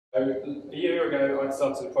A year ago, I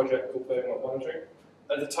started a project called Bergamot Monitoring.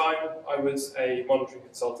 At the time, I was a monitoring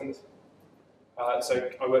consultant. So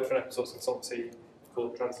I worked for an open source consultancy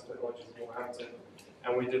called Transit Technologies in Wolverhampton,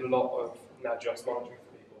 and we did a lot of NADJOS monitoring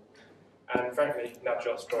for people. And frankly,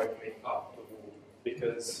 NADJOS drove me up the wall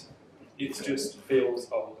because it just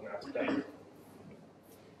feels old and out of date.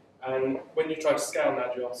 And when you try to scale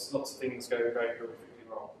NADJOS, lots of things go very horrifically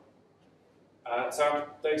wrong. So out of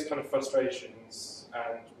those kind of frustrations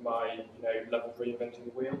and my love of reinventing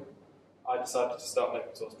the wheel, I decided to start an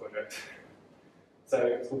open source project. So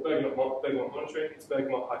it's called Bergamot Monitoring. It's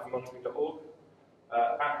bergamot-monitoring.org.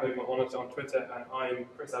 At Bergamot Monitor on Twitter, and I'm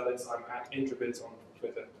Chris Ellis. I'm at Intrabiz on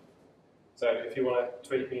Twitter. So if you want to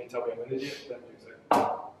tweet me and tell me I'm an idiot, then do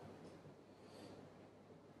so.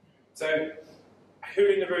 So who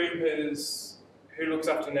in the room who looks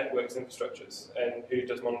after networks and infrastructures and who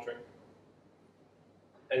does monitoring?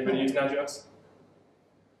 Anybody use NADJOS?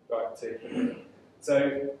 Right, two.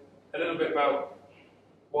 So a little bit about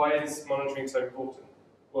why is monitoring so important?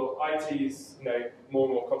 Well, IT is more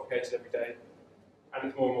and more complicated every day, and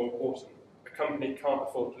it's more and more important. A company can't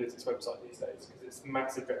afford to lose its website these days because it's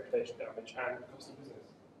massive reputation damage and cost of business.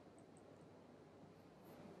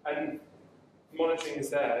 And monitoring is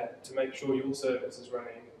there to make sure your service is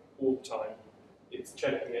running all the time. It's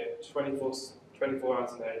checking it 24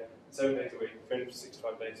 hours a day, 7 days a week,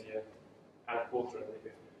 365 days a year, and a quarter of a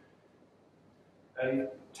year. And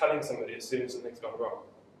telling somebody as soon as something's gone wrong.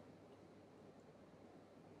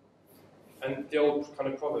 And the old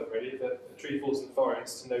kind of proverb, really, that a tree falls in the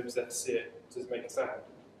forest and nobody's there to see it, does make a sound.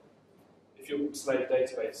 If your slave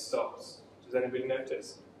database stops, does anybody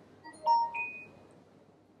notice?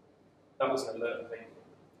 That was an alert, I think.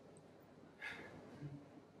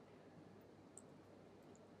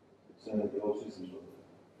 So the old systems were.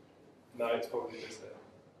 No, it's probably just there.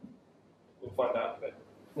 We'll find out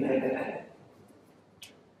in a bit.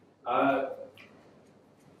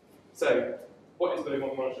 So, what is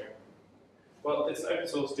Bergamot monitoring? Well, it's an open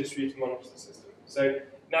source distributed monitoring system. So,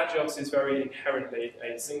 NADJOS is very inherently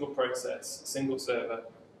a single process, single server,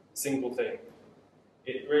 single thing.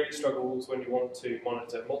 It really struggles when you want to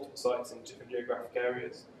monitor multiple sites in different geographic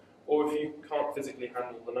areas, or if you can't physically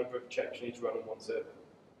handle the number of checks you need to run on one server.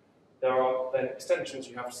 There are then extensions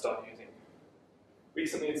you have to start using.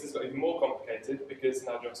 Recently, this has got even more complicated because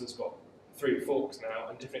NADJOS has got 3 forks now,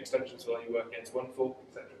 and different extensions will only work against one fork,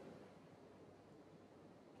 etc.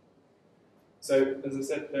 So, as I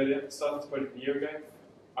said earlier, I started this project a year ago.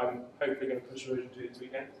 I'm hopefully going to push version 2 this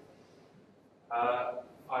weekend.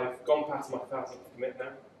 I've gone past my 1,000th commit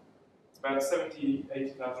now. It's about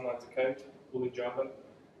 80,000 lines of code, all in Java,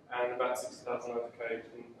 and about 60,000 lines of code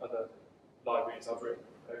in other libraries I've written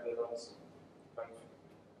over the last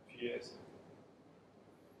few years.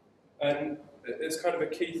 And it's kind of a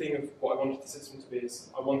key thing of what I wanted the system to be is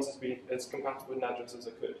I wanted it to be as compatible with NADJOS as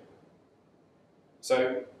I could.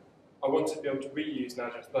 So I wanted to be able to reuse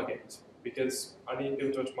NADJOS plugins because I need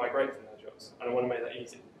people to be able to migrate from NADJOS, and I want to make that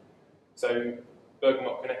easy. So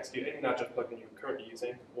Bergamot can execute any NADJOS plugin you're currently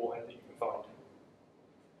using or anything you can find.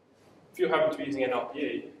 If you happen to be using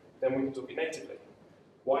NRPE, then we can talk it natively.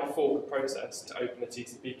 Why fork a process to open a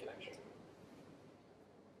TCP connection?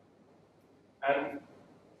 And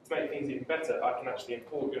to make things even better, I can actually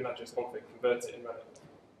import your NADJOS config, convert it, and run it.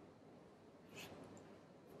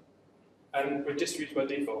 And we're distributed by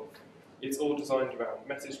default. It's all designed around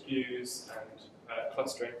message queues and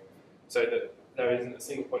clustering, so that there isn't a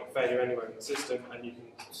single point of failure anywhere in the system, and you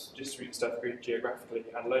can distribute stuff geographically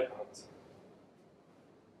and load balance.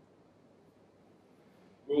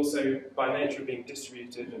 We're also, by nature of being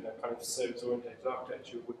distributed and a kind of service-oriented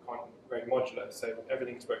architecture, we're quite very modular, so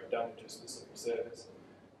everything's broken down into a specific service.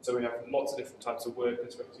 So we have lots of different types of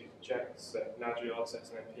workers for executing checks, so NADJOS,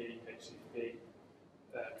 SNMP, HTTP,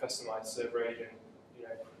 customized server agent,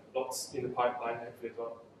 lots in the pipeline hopefully as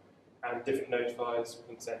well, and different notifiers.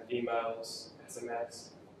 We can send emails, SMS,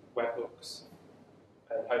 webhooks,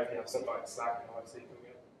 and hopefully have something like Slack and IC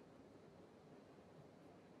coming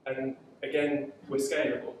up. And again, we're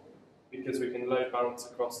scalable because we can load balance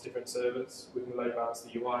across different servers. We can load balance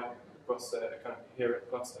the UI across a kind of coherent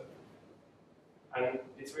cluster. And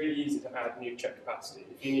it's really easy to add new check capacity.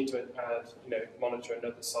 If you need to add, monitor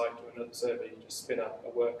another site or another server, you just spin up a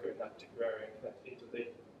worker in that particular area and connect it into the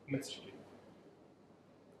message queue.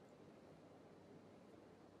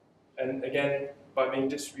 And again, by being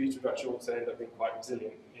distributed, we actually also end up being quite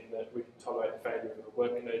resilient in that we can tolerate the failure of a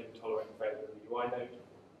worker node, we can tolerate the failure of a UI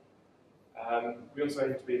node. We also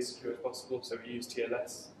aim to be as secure as possible, so we use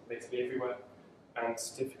TLS basically everywhere. And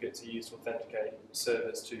certificates are used to authenticate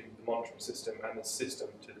servers to the monitoring system and the system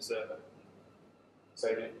to the server. So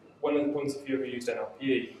one of the points if you ever used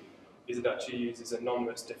NLPE is it actually uses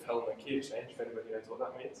anonymous diff-Hellman key exchange, if anybody knows what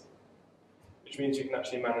that means, which means you can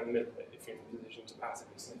actually man in the middle of it if you're in a position to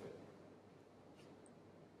passively sniff it.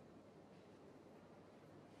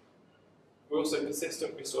 We're also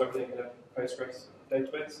persistent. We store everything in a Postgres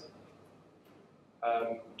database,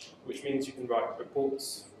 which means you can write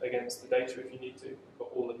reports against the data if you need to. You've got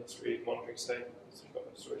all the history, monitoring statements, you've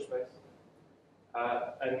got the storage space.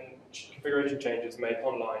 And configuration changes made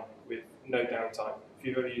online with no downtime. If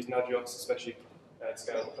you've ever used Nagios, especially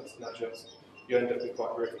scalable custom Nagios, you end up with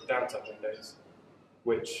quite horrific downtime windows,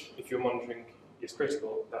 which, if your monitoring is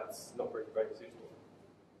critical, that's not very suitable.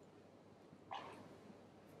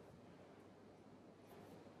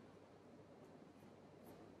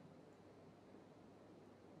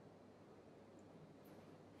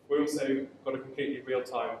 We also got a completely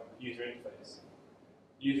real-time user interface.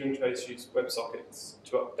 User interface uses WebSockets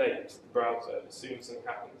to update the browser as soon as something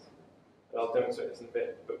happens. And I'll demonstrate this in a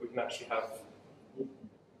bit, but we can actually have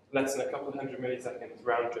less than a couple of hundred milliseconds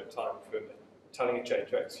round-trip time for telling a check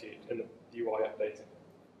to execute and the UI updating.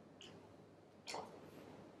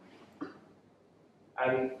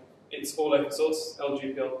 And it's all open source,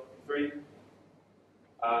 LGPL3,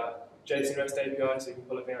 JSON REST API, so you can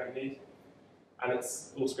pull everything out you need. And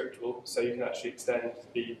it's all scriptable, so you can actually extend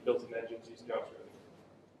the built-in engines using JavaScript.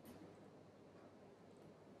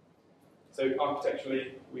 So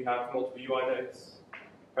architecturally, we have multiple UI nodes,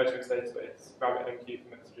 Postgres database, RabbitMQ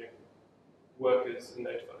for messaging, workers, and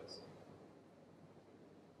notifiers.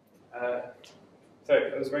 So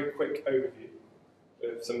that was a very quick overview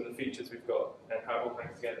of some of the features we've got and how it all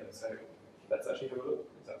hangs together. So let's actually have a look,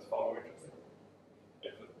 because that's far more interesting.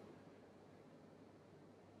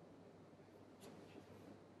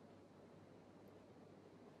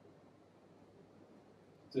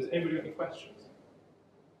 So does anybody have any questions?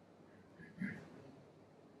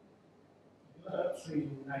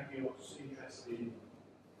 Upstream Nagios interested in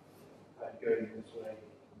going this way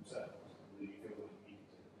themselves? Do you feel like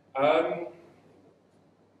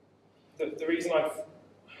you need to? The reason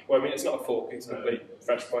well, I mean, it's not a fork, it's a complete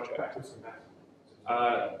fresh project.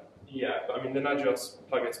 Yeah, but I mean, the Nagios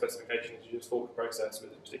plugin specification is you just fork a process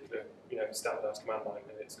with a particular, standardized command line,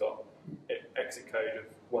 and it's got exit code of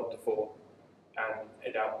 1 to 4, and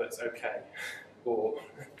it outputs OK.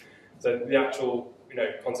 So the actual,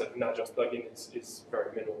 concept of Nagios plugin is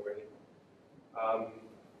very minimal, really.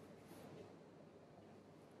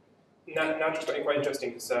 Nagios is quite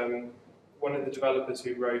interesting because one of the developers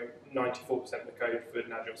who wrote 94% of the code for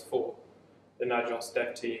Nagios 4, the Nagios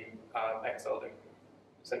dev team exiled him,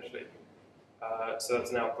 essentially. So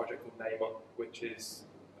that's now a project called Namon, which is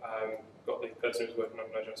got the person who's working on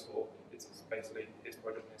Nagios 4. It's basically his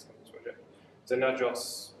project and his company's project. So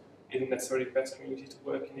Nagios isn't necessarily the best community to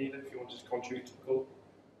work in either if you want to contribute to the call.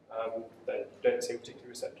 They don't seem particularly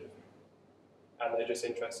receptive. And they're just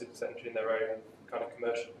interested essentially in their own kind of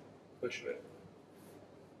commercial push of it.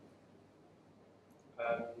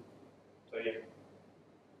 So yeah.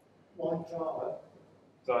 Why Java?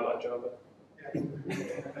 So I like Java.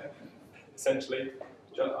 Yeah. Essentially,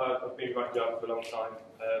 I've been writing Java for a long time.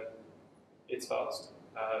 It's fast.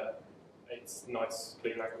 It's nice,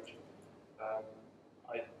 clean language.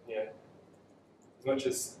 As much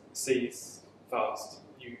as C is fast,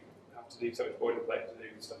 you have to do so much boilerplate to do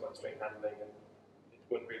stuff like string handling, and it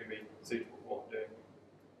wouldn't really be suitable for what I'm doing.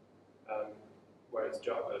 Whereas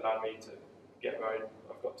Java allowed me to get where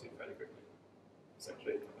I've got to fairly quickly,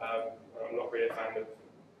 essentially. I'm not really a fan of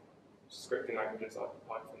scripting languages like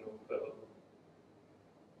Python or Perl,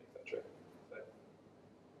 etc. So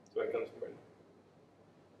that's where it comes from, really.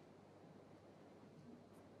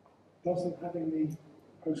 Doesn't having the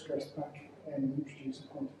Postgres back end introduce a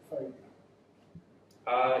point of failure?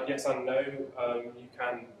 Yes and no. You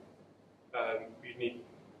can. You need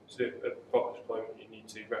to do a proper deployment. You need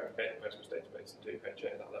to replicate the Postgres database and do HA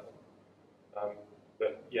at that level.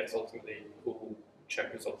 But yes, ultimately, all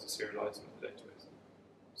check results are serialized into the database.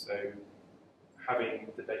 So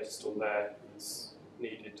having the data stored there is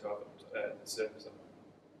needed to have the service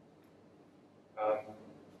up.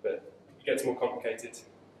 But it gets more complicated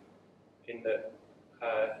in that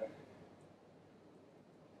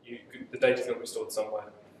the data is going to be stored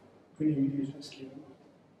somewhere. Can you use SQL?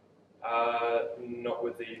 Not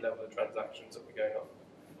with the level of transactions that we're going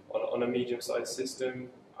on. On a medium-sized system,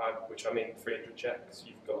 which I mean 300 checks,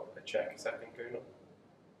 you've got a check a second going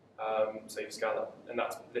on. So you scale up, and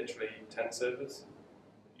that's literally 10 servers.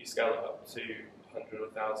 You scale it up to 100 or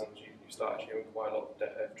 1,000, you start actually having quite a lot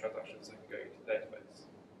of transactions that can go into the database.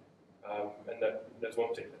 And there's one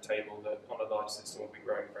particular table that on a large system will be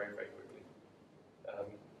growing very, very quickly.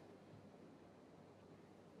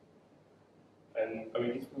 And I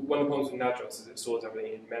mean, one of the problems with Nagios is it stores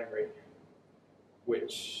everything in memory,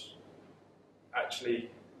 which actually,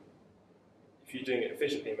 if you're doing it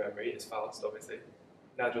efficiently in memory, it's fast, obviously.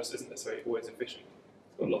 Nagios isn't necessarily always efficient.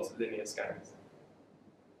 It's got lots of linear scans.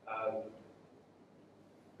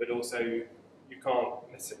 But also, you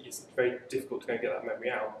can't necessarily, it's very difficult to go and get that memory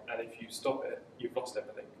out, and if you stop it, you've lost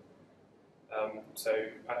everything. So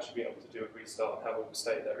actually being able to do a restart and have all the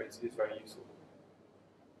state there is very useful.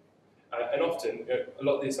 And often, a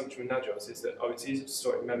lot of the assumption with Nagios is that, it's easier to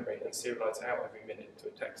store it in memory and serialize it out every minute to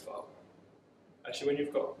a text file. Actually, when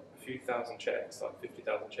you've got a few thousand checks, like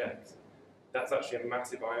 50,000 checks, that's actually a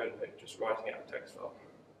massive I/O load just writing out a text file.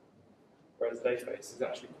 Whereas the database is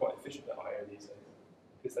actually quite efficient at I/O these days,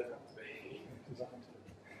 because they have to be.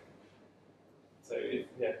 So,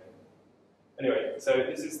 yeah. Anyway, so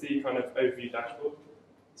this is the kind of overview dashboard.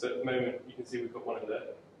 So at the moment, you can see we've got one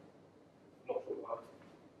alert. Not sure why.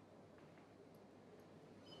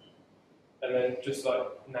 And then, just like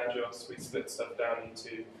Nagios, we split stuff down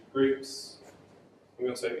into groups. We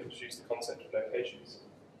also introduced the concept of locations.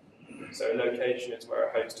 So a location is where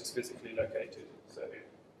a host is physically located. So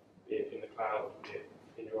be it in the cloud, be it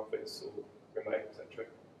in your office or remote, etc.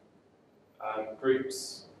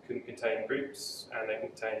 Groups can contain groups, and they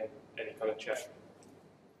contain any kind of check.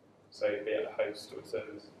 So be it a host or a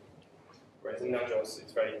service. Whereas in Nagios,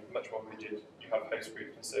 it's very much more rigid. You have host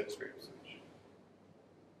groups and service groups.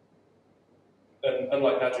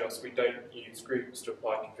 Unlike Nagios, we don't use groups to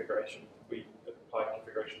apply configuration. We apply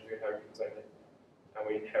configuration to inheritance only, and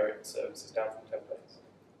we inherit services down from templates.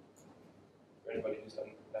 For anybody who's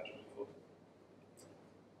done Nagios before.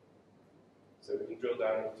 So we can drill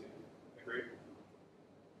down into a group.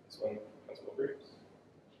 This one has more groups.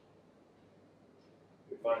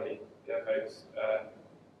 We finally get a host.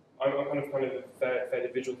 I'm kind of a fairly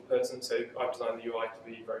visual person, so I've designed the UI to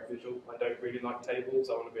be very visual. I don't really like tables.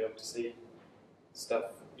 I want to be able to see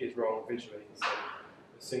stuff is wrong visually. So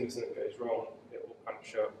as soon as something goes wrong, it will kind of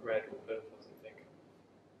show up red or purple or something.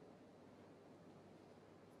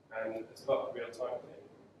 And it's part of the real-time thing.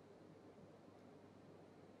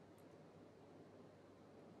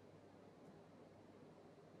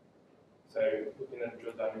 So we can then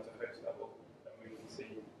drill down into host level, and we can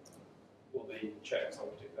see all the checks on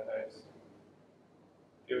a particular host.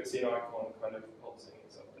 You would see an icon kind of pulsing,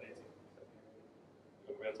 it's updating. So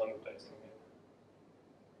you've got real-time updates on here.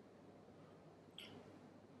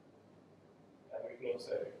 And we can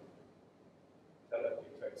also tell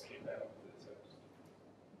it to execute now for this host.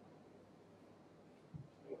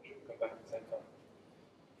 And watch it come back at the same time.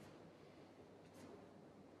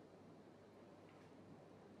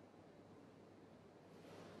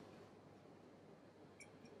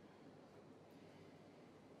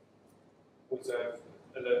 Also have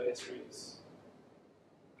alert histories,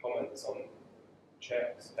 comments on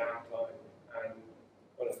checks, downtime, and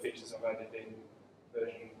one of the features I've added in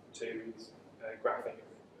version 2 is graphing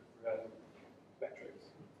of metrics.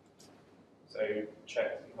 So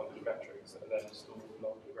checks and published metrics that are then stored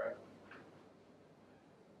along the graph.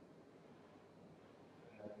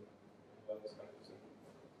 And then as well as kind of some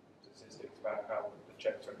statistics about how the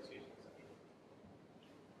checks are executing, etc.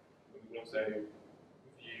 We can also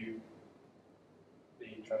view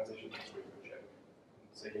the transition history of a check and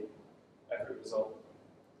see every result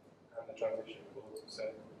and the transition clause. So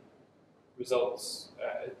results,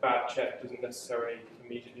 a bad check doesn't necessarily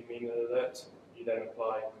immediately mean an alert. You then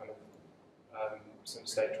apply kind of some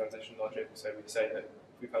state transition logic. So we say that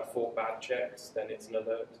if we've had 4 bad checks, then it's an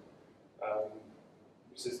alert.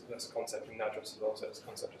 That's a concept in Nagios as well, so it's a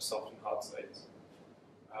concept of soft and hard states.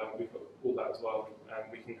 We've got all that as well,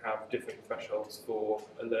 and we can have different thresholds for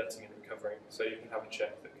alerting and recovering. So you can have a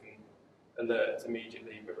check that can alert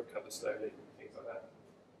immediately but recover slowly, things like that.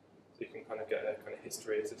 So you can kind of get a kind of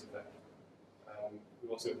hysteresis effect.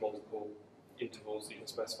 We've also got multiple intervals that you can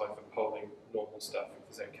specify for polling normal stuff if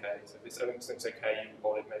it's okay. So if something's okay, you can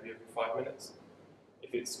poll it maybe every 5 minutes.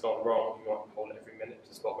 If it's gone wrong, you might poll it every minute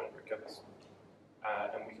to spot when it recovers.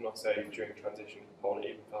 And we can also, during transition, poll it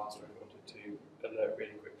even faster if we wanted to alert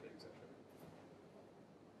really quickly, etc.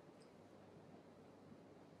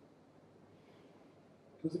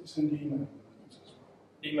 Does it send email alerts as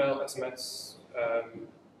well? Email, SMS,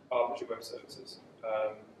 arbitrary web services.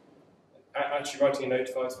 Actually, writing a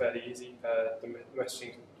notify is fairly easy. The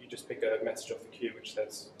messaging, you just pick a message off the queue which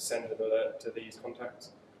says send an alert to these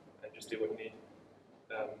contacts and just do what you need.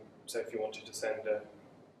 So if you wanted to send a,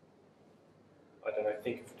 I don't know,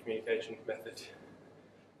 think of a communication method,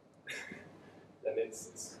 then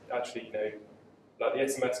it's actually, like the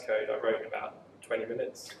SMS code I wrote in about 20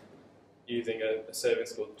 minutes using a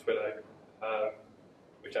service called Twilio.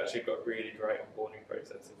 which actually got a really great onboarding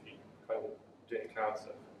process if you kind of doing cloud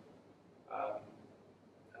stuff.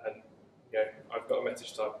 And you know, I've got a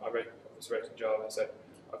message type. I was wrote in Java, so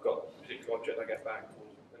I've got a particular object I get back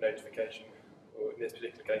called a notification, or in this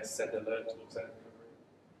particular case, send alert or send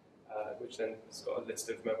recovery, which then has got a list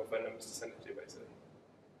of mobile phone numbers to send it to, basically.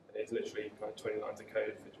 And it's literally kind of 20 lines of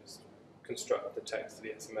code for just construct the text to the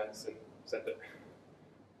SMS and send it.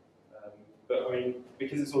 But I mean,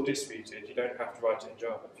 because it's all distributed, you don't have to write it in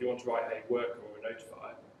Java. If you want to write a worker or a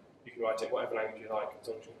notifier, you can write it in whatever language you like, as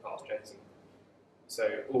long as you can pass JSON.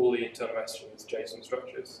 So all the internal messaging is JSON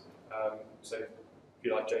structures. So if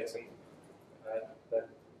you like JSON, then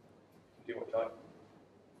you can do what you like.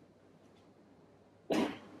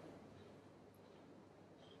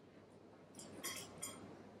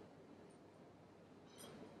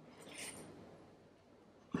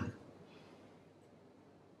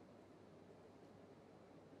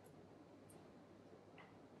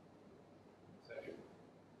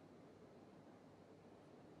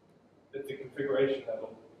 At the configuration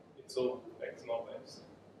level, it's all XML based.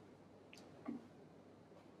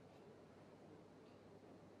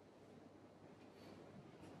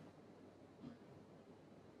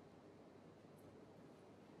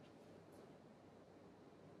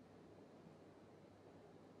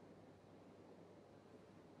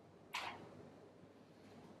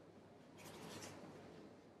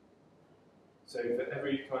 So for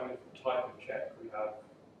every kind of type of check, we have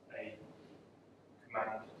a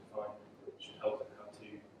command defined which tells it how to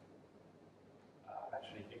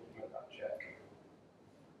actually implement that check.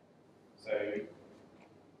 So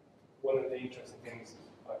one of the interesting things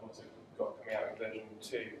I've also got coming out in version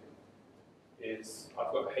 2 is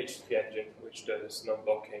I've got a HTTP engine which does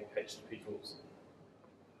non-blocking HTTP calls.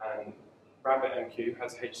 And RabbitMQ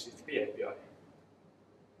has a HTTP API.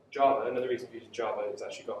 Java, another reason to use Java, is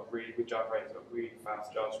actually got a really good Java it's got a really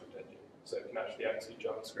fast JavaScript engine. So it can actually execute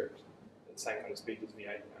JavaScript at the same kind of speed as V8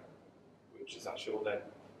 now, which is actually all then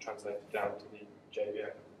translated down to the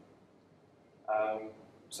JVM.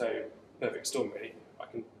 So perfect storm really. I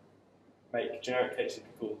can make generic HTTP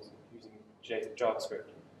calls using native JavaScript.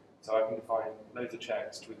 So I can define loads of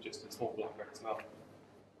checks with just a small block of XML.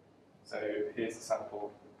 So here's a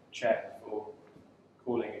sample check for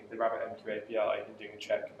calling the RabbitMQ API and doing a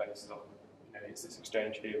check based on, you know, is this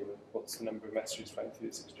exchange here, or what's the number of messages flowing through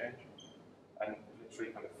this exchange? And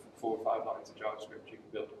literally kind of 4 or 5 lines of JavaScript you can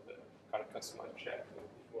build up a kind of customized check if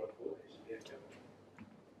you want to call it HTTP API.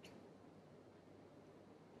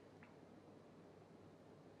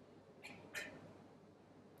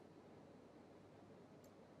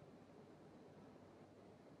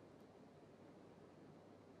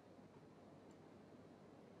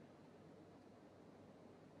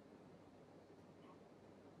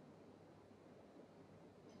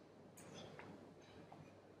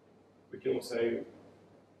 We can also,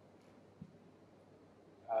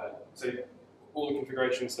 so all the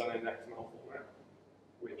configuration is done in XML format,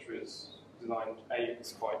 which was designed,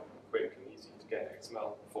 it's quite quick and easy to get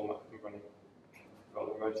XML format up and running,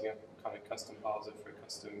 rather than writing a kind of custom parser for a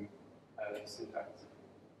custom syntax.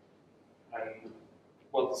 And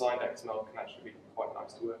well-designed XML can actually be quite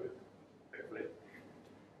nice to work with, hopefully.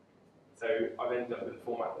 So I've ended up with a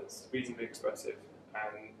format that's reasonably expressive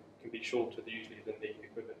and can be shorter usually than the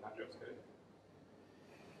equivalent address code.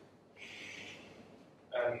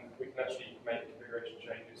 We can actually make configuration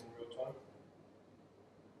changes in real time,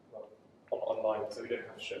 well, online, so we don't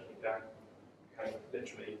have to shut them down. We can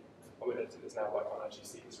literally, I'm going to do this now, but I can't actually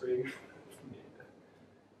see the screen.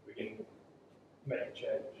 We can make a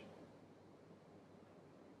change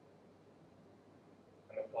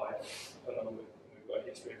and apply it along with, we've got a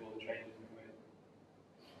history of all the changes we've made.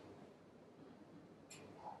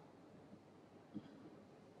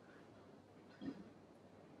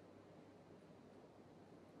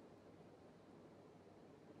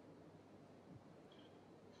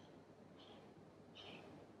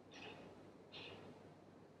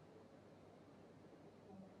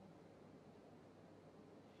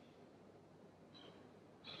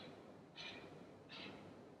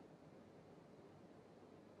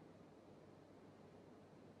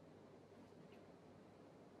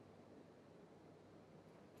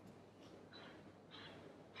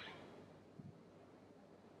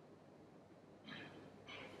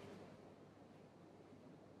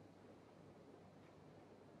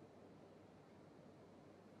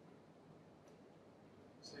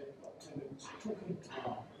 So you've got 10 minutes talking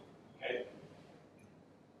time. Okay.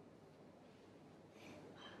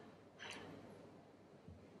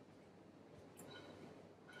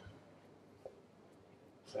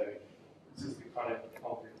 So this is the kind of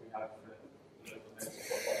conflict we have for the local host.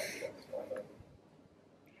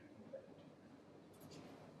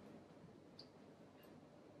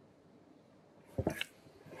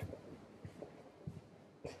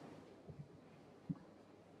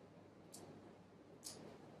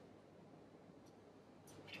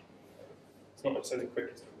 It's not necessarily the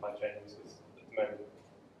quickest of apply changes, because at the moment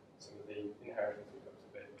some of the inheritance becomes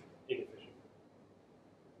a bit inefficient.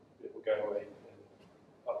 It will go away and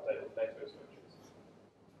update the data structures.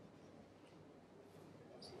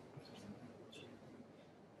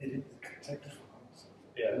 It takes a while.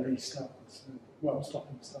 Yeah. Restart this. Well,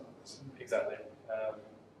 stop and start this. Exactly. So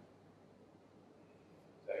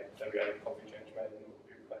then we have a config change made and we'll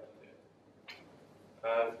be reflected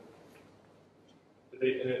here.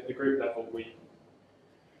 At the group level,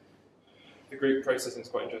 the group processing is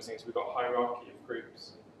quite interesting. So we've got a hierarchy of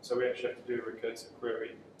groups. So we actually have to do a recursive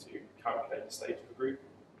query to calculate the state of a group.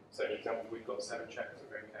 So for example, we've got 7 checks that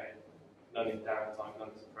are okay, none in downtime,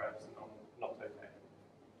 none suppressed, and none not okay.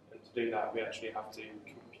 And to do that, we actually have to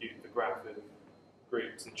compute the graph of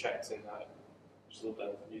groups and checks in that, which is all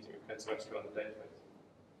done using recursive SQL in the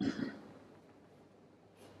database.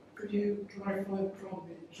 Could you clarify the problem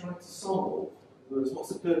you're trying to solve? In other words, what's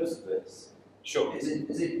the purpose of this? Sure. Is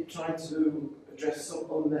it trying to address some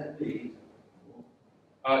unmet need?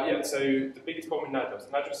 Yeah, so the biggest problem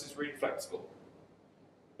with Nagios is really flexible,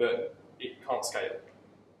 but it can't scale.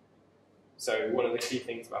 So one of the key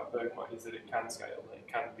things about Bergamot is that it can scale, and it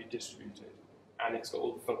can be distributed, and it's got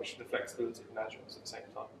all the flexibility of Nagios at the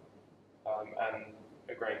same time, and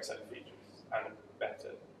a great set of features, and a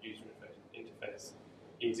better user interface,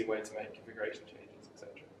 easy way to make configuration changes,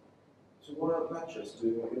 etc. So why aren't Nagios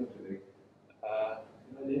doing what you're doing?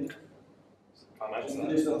 Can't imagine They're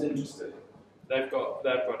that. just not interested. They've got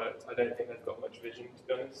their product. I don't think they've got much vision, to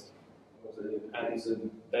be honest.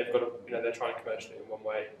 And they've got, they're trying to commercially in one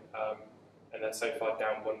way, and they're so far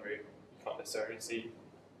down one route, you can't necessarily see.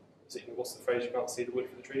 What's the phrase? You can't see the wood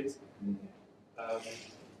for the trees.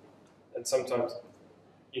 And sometimes,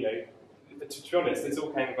 to be honest, this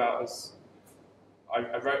all came about as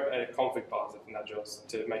I wrote a config parser for Nagios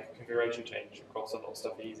to make a configuration change across a lot of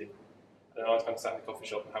stuff easy. And I was kind of sat in the coffee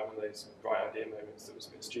shop and had one of those bright idea moments that was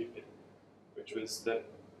a bit stupid, which was that,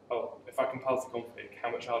 if I compile the config, how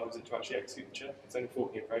much harder is it to actually execute the check? It's only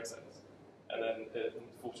 14 in process. And then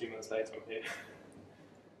 14 months later, I'm here.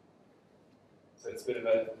 So it's a bit of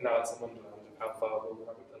now it's a wonderland of how far we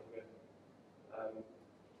haven't done with it.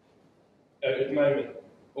 At the moment,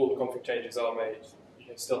 all the config changes are made.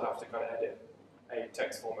 You still have to kind of edit a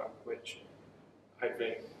text format, which hopefully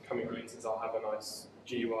in coming releases I'll have a nice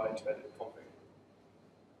GUI to edit the config,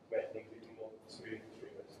 make things even more smooth and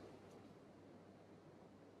seamless.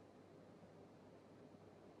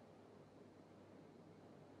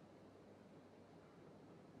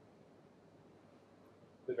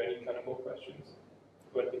 Are there any kind of more questions?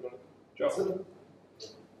 John?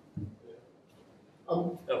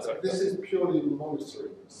 Sorry. This is purely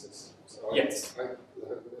monitoring systems. So Yes. I have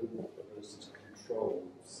no ability to control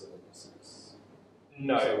services.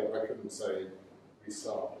 No. So I couldn't say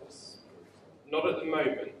restart this. Not at the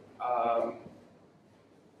moment.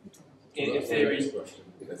 In That's my theory, next question.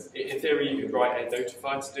 Yes. in theory, you could write a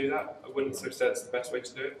notify to do that. I wouldn't sort of say that's the best way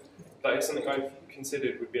to do it. That is something I've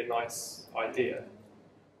considered would be a nice idea,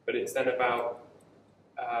 but it's then about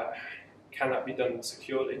can that be done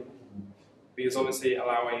securely? Because obviously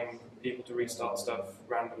allowing people to restart stuff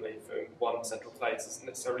randomly from one central place isn't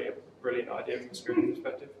necessarily a brilliant idea from a security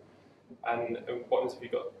perspective. And what happens if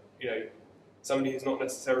you've got somebody who's not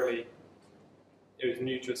necessarily who's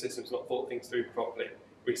new to a system, who's not thought things through properly,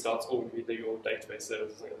 restarts all of your database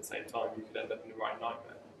servers at the same time, you could end up in a right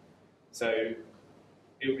nightmare. So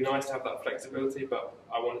it would be nice to have that flexibility, but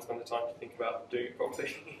I want to spend the time to think about doing it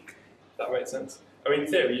properly, if that makes sense. I mean, in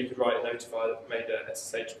theory, you could write a notify that made a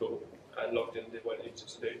SSH call and logged in and did what it needed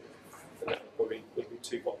to do.